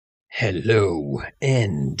Hello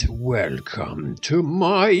and welcome to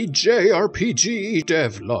my JRPG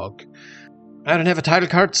Devlog. I don't have a title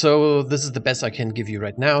card, so this is the best I can give you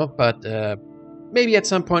right now, but maybe at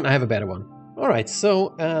some point I have a better one. Alright,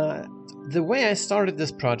 so the way I started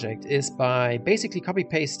this project is by basically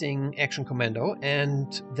copy-pasting Action Commando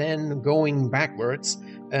and then going backwards,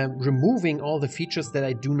 removing all the features that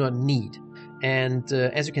I do not need. And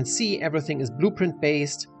as you can see, everything is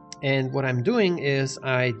blueprint-based. And what I'm doing is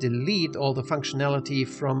I delete all the functionality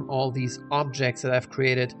from all these objects that I've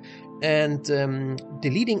created and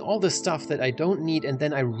deleting all the stuff that I don't need, and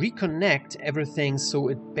then I reconnect everything so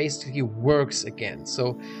it basically works again.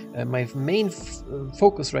 So my main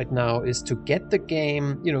focus right now is to get the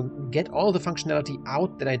game, get all the functionality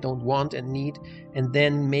out that I don't want and need, and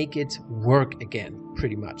then make it work again,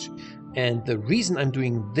 pretty much. And the reason I'm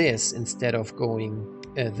doing this instead of going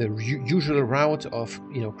the usual route of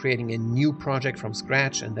creating a new project from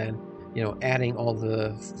scratch and then adding all the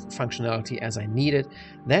functionality as I need it,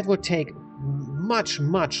 that would take much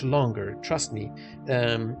longer, trust me.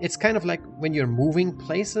 It's kind of like when you're moving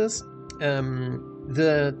places,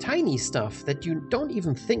 the tiny stuff that you don't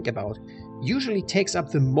even think about usually takes up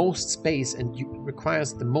the most space and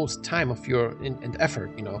requires the most time of your and effort,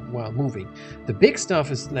 while moving. The big stuff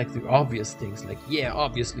is like the obvious things, like, yeah,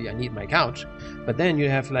 obviously I need my couch, but then you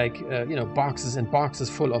have like boxes and boxes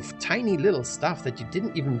full of tiny little stuff that you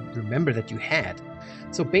didn't even remember that you had.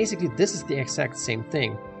 So basically this is the exact same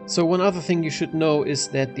thing. So one other thing you should know is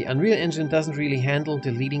that the Unreal Engine doesn't really handle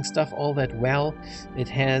deleting stuff all that well. It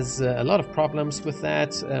has a lot of problems with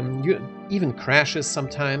that, even crashes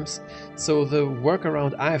sometimes. So the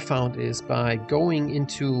workaround I found is by going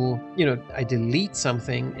into, I delete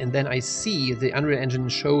something and then I see the Unreal Engine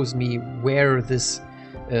shows me where this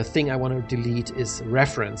thing I want to delete is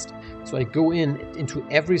referenced. So I go into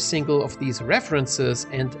every single of these references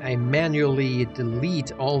and I manually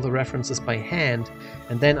delete all the references by hand,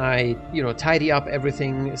 and then I tidy up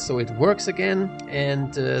everything so it works again,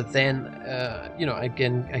 and then I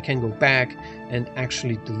can go back and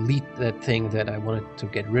actually delete that thing that I wanted to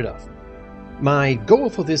get rid of. My goal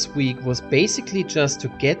for this week was basically just to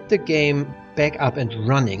get the game back up and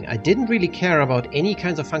running. I didn't really care about any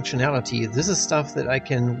kinds of functionality. This is stuff that I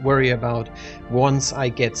can worry about once I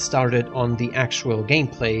get started on the actual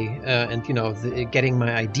gameplay and getting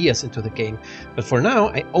my ideas into the game. But for now,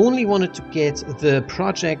 I only wanted to get the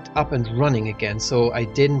project up and running again, so I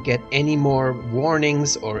didn't get any more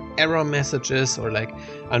warnings or error messages, or like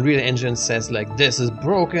Unreal Engine says like, this is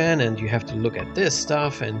broken and you have to look at this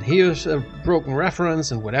stuff and here's a broken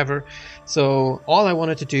reference and whatever. So all I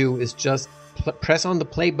wanted to do is just press on the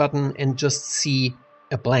play button and just see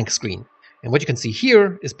a blank screen. And what you can see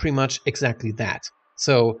here is pretty much exactly that.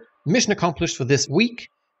 So mission accomplished for this week.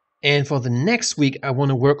 And for the next week, I want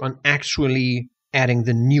to work on actually adding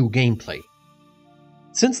the new gameplay.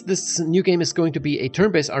 Since this new game is going to be a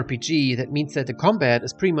turn-based RPG, that means that the combat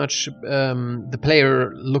is pretty much the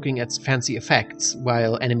player looking at fancy effects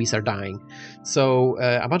while enemies are dying. So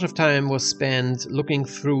a bunch of time was spent looking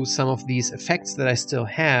through some of these effects that I still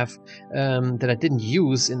have that I didn't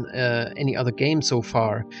use in any other game so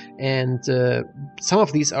far. And some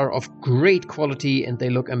of these are of great quality and they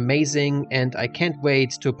look amazing, and I can't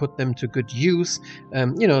wait to put them to good use.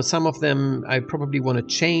 Some of them I probably want to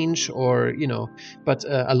change, or but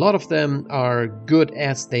a lot of them are good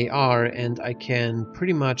as they are, and I can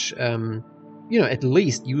pretty much at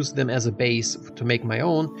least use them as a base to make my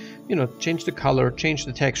own. Change the color, change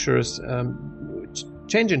the textures.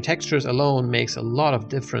 Changing textures alone makes a lot of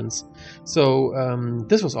difference. So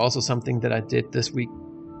this was also something that I did this week.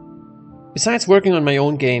 Besides working on my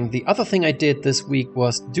own game, the other thing I did this week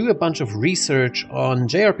was do a bunch of research on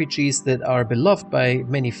JRPGs that are beloved by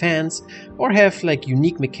many fans or have like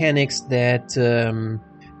unique mechanics that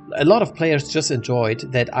a lot of players just enjoyed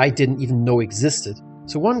that I didn't even know existed.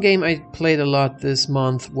 So one game I played a lot this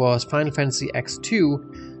month was Final Fantasy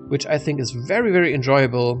X2, which I think is very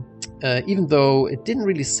enjoyable, even though it didn't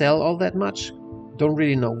really sell all that much. Don't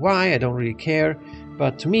really know why, I don't really care.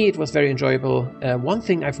 But to me, it was very enjoyable. One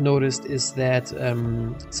thing I've noticed is that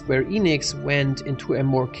Square Enix went into a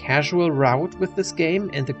more casual route with this game,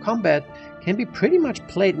 and the combat can be pretty much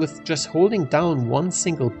played with just holding down one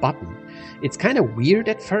single button. It's kind of weird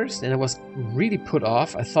at first, and I was really put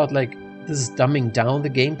off. I thought like, this is dumbing down the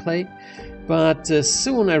gameplay. But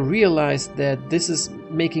soon I realized that this is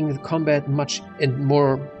making the combat much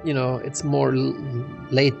more, it's more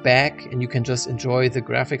laid back, and you can just enjoy the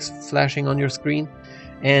graphics flashing on your screen.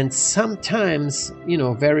 And sometimes,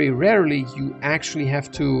 very rarely, you actually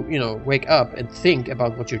have to, wake up and think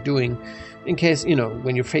about what you're doing in case,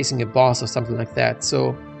 when you're facing a boss or something like that.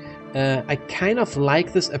 So I kind of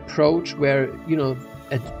like this approach where, you know,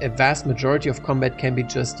 a vast majority of combat can be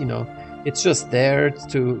just, you know, it's just there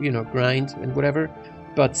to, you know, grind and whatever.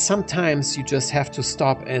 But sometimes you just have to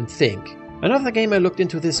stop and think. Another game I looked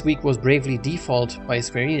into this week was Bravely Default by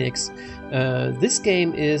Square Enix. This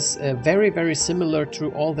game is very, very similar to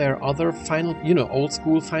all their other old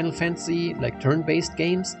school Final Fantasy, like turn-based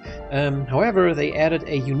games. However, they added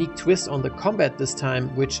a unique twist on the combat this time,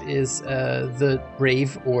 which is the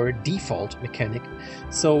brave or default mechanic.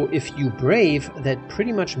 So if you brave, that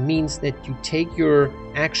pretty much means that you take your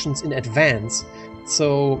actions in advance.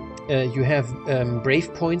 So you have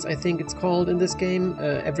brave points, I think it's called in this game,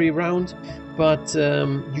 every round, but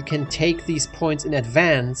you can take these points in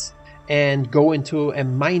advance and go into a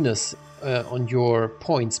minus on your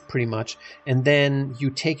points pretty much, and then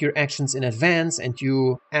you take your actions in advance and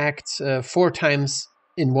you act 4 times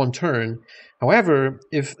in one turn. However,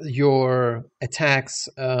 if your attacks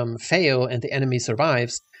fail and the enemy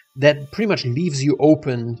survives, that pretty much leaves you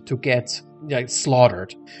open to get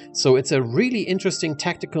slaughtered. So it's a really interesting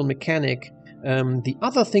tactical mechanic. The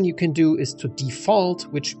other thing you can do is to default,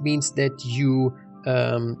 which means that you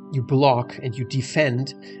block and you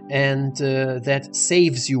defend, and that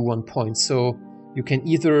saves you 1 point. So you can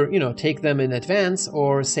either, you know, take them in advance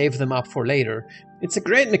or save them up for later. It's a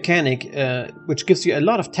great mechanic, which gives you a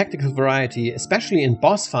lot of tactical variety, especially in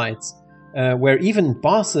boss fights, where even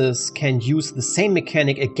bosses can use the same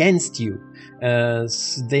mechanic against you.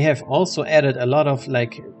 They have also added a lot of,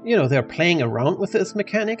 like, you know, they're playing around with this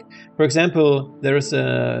mechanic. For example, there's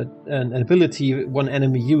an ability one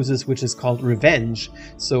enemy uses which is called Revenge.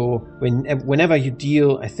 So whenever you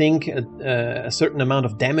deal, I think, a certain amount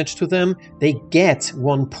of damage to them, they get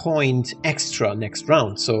 1 point extra next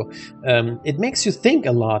round. So it makes you think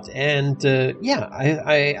a lot. And yeah,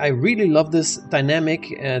 I really love this dynamic,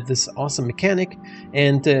 this awesome mechanic.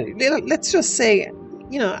 And let's just say,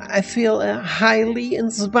 you know, I feel highly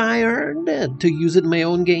inspired to use it in my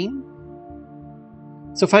own game.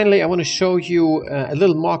 So finally, I want to show you a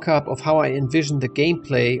little mock-up of how I envision the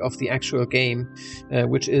gameplay of the actual game,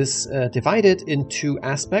 which is divided in 2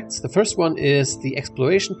 aspects. The first one is the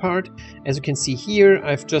exploration part. As you can see here,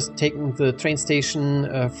 I've just taken the train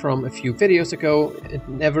station from a few videos ago. It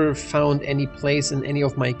never found any place in any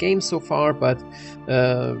of my games so far, but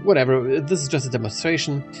whatever, this is just a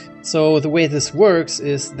demonstration. So the way this works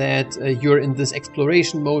is that you're in this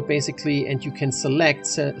exploration mode basically, and you can select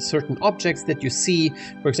certain objects that you see.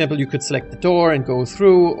 For example, you could select the door and go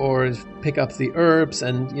through, or pick up the herbs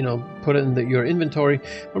and, you know, put it in your inventory.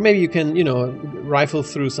 Or maybe you can, you know, rifle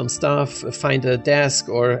through some stuff, find a desk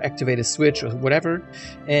or activate a switch or whatever.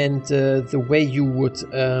 And the way you would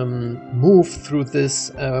move through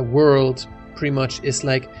this world pretty much is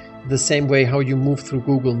like the same way how you move through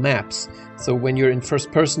Google Maps. So when you're in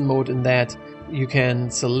first person mode in that, you can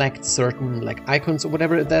select certain like icons or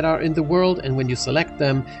whatever that are in the world, and when you select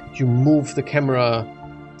them, you move the camera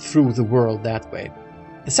through the world that way.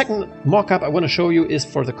 The second mock-up I want to show you is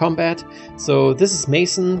for the combat. So this is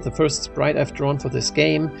Mason, the first sprite I've drawn for this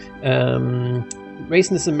game.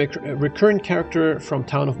 Mason is a recurrent character from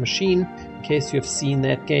Town of Machine, in case you have seen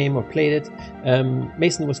that game or played it.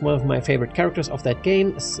 Mason was one of my favorite characters of that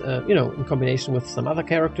game, you know, in combination with some other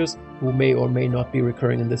characters who may or may not be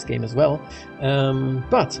recurring in this game as well.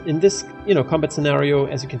 But in this, you know, combat scenario,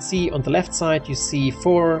 as you can see on the left side, you see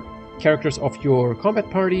 4 characters of your combat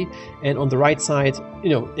party, and on the right side, you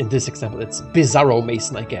know, in this example, it's Bizarro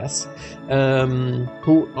Mason, I guess,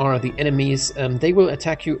 who are the enemies. They will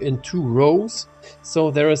attack you in 2 rows. So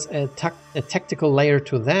there is a tactical layer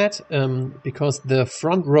to that, because the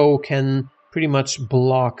front row can pretty much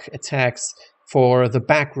block attacks for the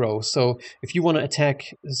back row. So if you want to attack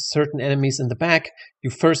certain enemies in the back, you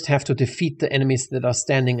first have to defeat the enemies that are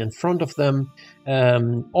standing in front of them,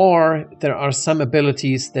 or there are some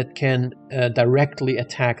abilities that can directly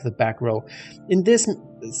attack the back row. In this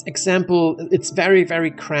example, it's very,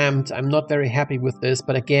 very cramped. I'm not very happy with this,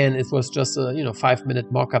 but again, it was just a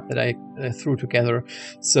 5-minute mock-up that I threw together,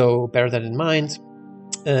 so bear that in mind.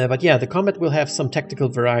 But yeah, the combat will have some tactical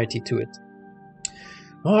variety to it.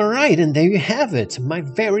 Alright, and there you have it, my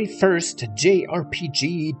very first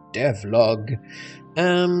JRPG devlog.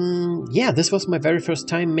 Yeah, this was my very first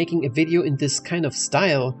time making a video in this kind of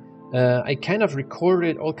style. I kind of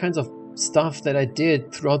recorded all kinds of stuff that I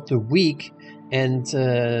did throughout the week, and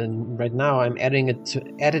right now I'm editing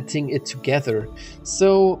it together.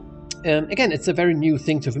 So again, it's a very new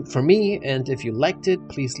thing for me, and if you liked it,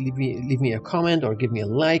 please leave me a comment or give me a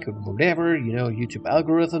like or whatever, you know, YouTube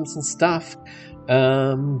algorithms and stuff.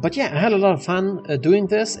 But yeah, I had a lot of fun doing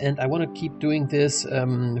this, and I want to keep doing this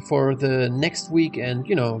for the next week, and,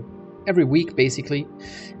 you know, every week, basically.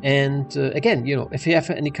 And again, you know, if you have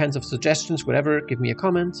any kinds of suggestions, whatever, give me a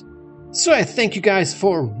comment. So I thank you guys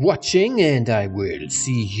for watching, and I will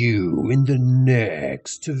see you in the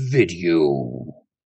next video.